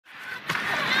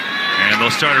they'll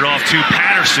start it off to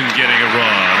Patterson getting a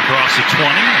run across the 20.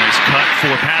 Nice cut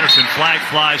for Patterson. Flag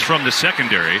flies from the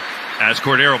secondary as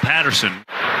Cordarrelle Patterson.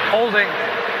 Holding.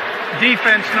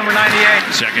 Defense, number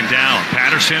 98. Second down.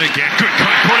 Patterson again. Good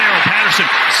cut. Cordarrelle Patterson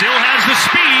still has the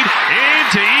speed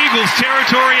into Eagles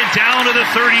territory and down to the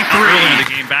 33. Early in the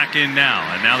game, back in now.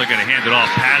 And now they're going to hand it off.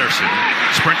 Patterson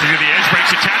sprinting to the edge,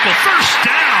 breaks a tackle. First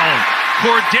down.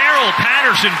 Cordarrelle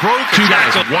Patterson broke the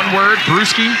tackle. One word,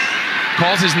 Brewski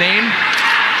calls his name.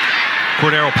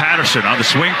 Cordarrelle Patterson on the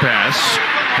swing pass.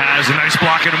 Has a nice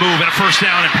block and a move and a first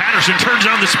down, and Patterson turns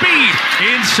on the speed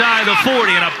inside the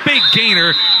 40 and a big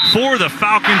gainer for the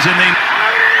Falcons. And they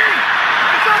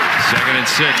 2nd and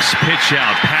 6, pitch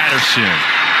out, Patterson.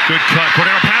 Good cut.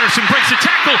 Cordarrelle Patterson breaks the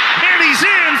tackle and he's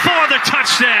in for the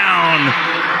touchdown.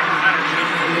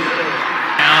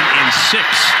 Down in 6.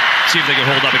 See if they can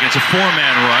hold up against a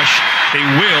 4-man rush. They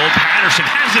will. Patterson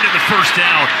has it in the first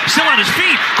down. Still on his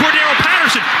feet. Cordarrelle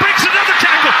Patterson breaks another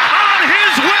tackle on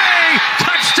his way.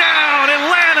 Touchdown,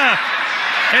 Atlanta.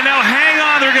 And now hang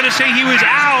on. They're going to say he was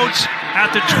out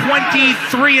at the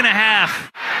 23 and a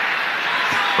half.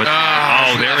 But,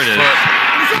 there it is.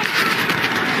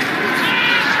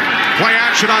 Play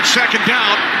action on 2nd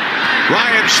down.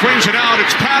 Ryan swings it out.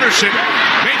 It's Patterson.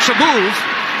 Makes a move.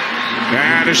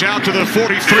 And is out to the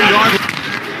 43-yard line.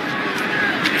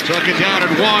 2nd down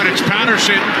and 1. It's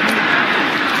Patterson.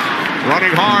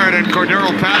 Running hard, and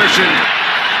Cordarrelle Patterson.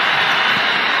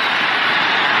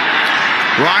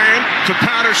 Ryan to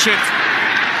Patterson.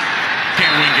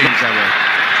 Can't win games that way.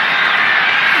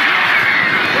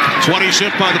 20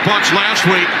 zipped by the Bucs last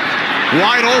week.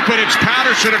 Wide open, it's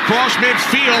Patterson across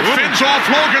midfield. Fins off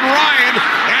Logan Ryan,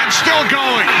 and still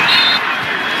going.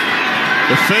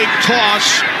 The fake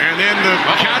toss, and then the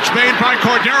catch made by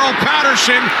Cordarrelle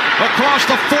Patterson across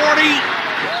the 40.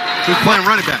 He's playing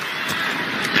running back.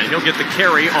 And he'll get the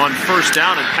carry on first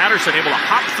down, and Patterson able to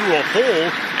hop through a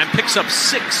hole and picks up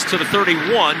 6 to the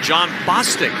 31. John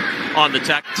Bostic on the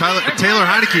tackle. Taylor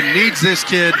Heineke needs this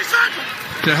kid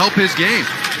to help his game.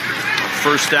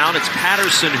 First down, it's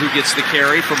Patterson who gets the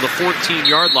carry from the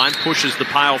 14-yard line, pushes the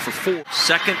pile for 4.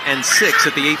 2nd and 6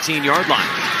 at the 18-yard line.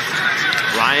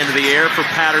 Ryan to the air for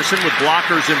Patterson with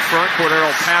blockers in front.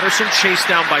 Cordarrelle Patterson chased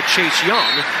down by Chase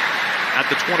Young. At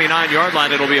the 29-yard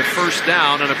line, it'll be a first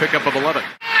down and a pickup of 11.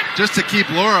 Just to keep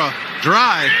Laura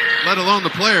dry, let alone the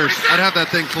players, I'd have that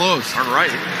thing closed. All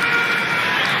right.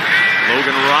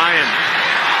 Logan Ryan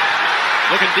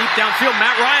looking deep downfield.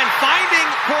 Matt Ryan finding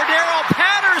Cordarrelle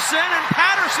Patterson, and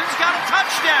Patterson's got a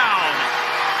touchdown.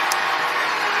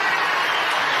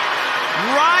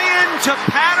 Ryan to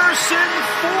Patterson,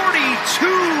 42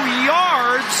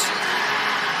 yards.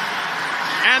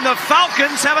 And the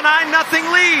Falcons have a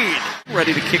 9-0 lead.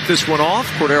 Ready to kick this one off.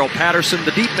 Cordarrelle Patterson,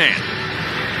 the deep man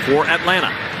for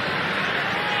Atlanta.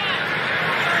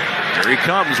 Here he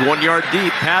comes, 1 yard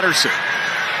deep. Patterson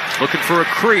looking for a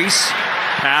crease.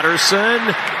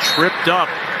 Patterson tripped up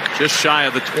just shy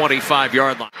of the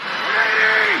 25-yard line.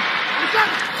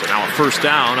 So now a first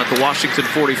down at the Washington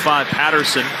 45.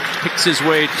 Patterson picks his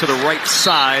way to the right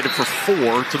side for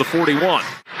 4 to the 41.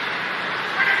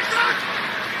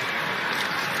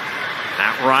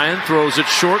 Matt Ryan throws it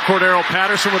short. Cordarrelle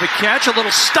Patterson with a catch. A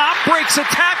little stop, breaks a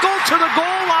tackle to the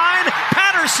goal line.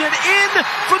 Patterson in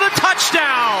for the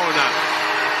touchdown.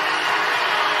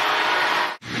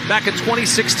 Back in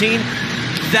 2016,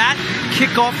 that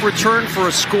kickoff return for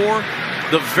a score,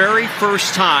 the very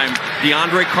first time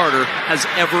DeAndre Carter has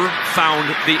ever found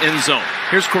the end zone.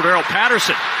 Here's Cordarrelle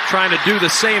Patterson trying to do the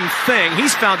same thing.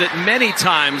 He's found it many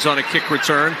times on a kick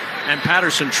return, and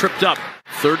Patterson tripped up.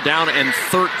 3rd down and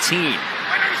 13.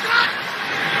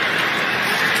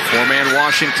 4-man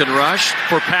Washington rush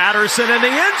for Patterson in the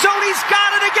end zone. He's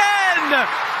got it again.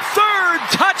 3rd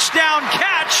touchdown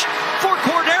catch for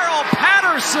Cordarrelle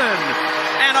Patterson.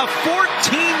 And a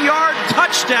 14-yard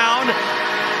touchdown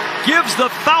gives the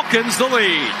Falcons the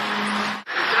lead.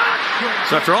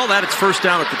 So after all that, it's first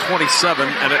down at the 27,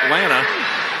 and Atlanta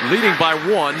leading by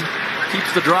 1.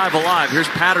 Keeps the drive alive.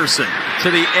 Here's Patterson to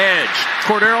the edge.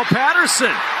 Cordarrelle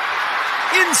Patterson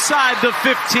inside the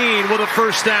 15 with a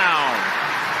first down.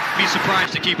 Be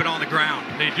surprised to keep it on the ground.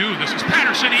 They do. This is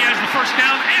Patterson. He has the first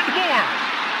down and more.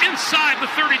 Inside the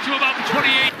 32, about the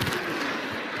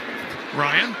 28.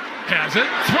 Ryan has it.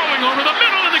 Throwing over the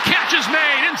middle, and the catch is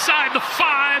made. Inside the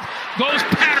 5 goes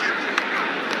Patterson.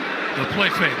 The play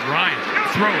fake. Ryan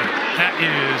throwing. That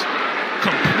is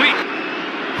complete.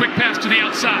 Quick pass to the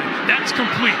outside. That's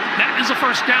complete. That is a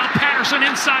first down. Patterson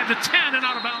inside the 10 and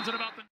out of bounds at about the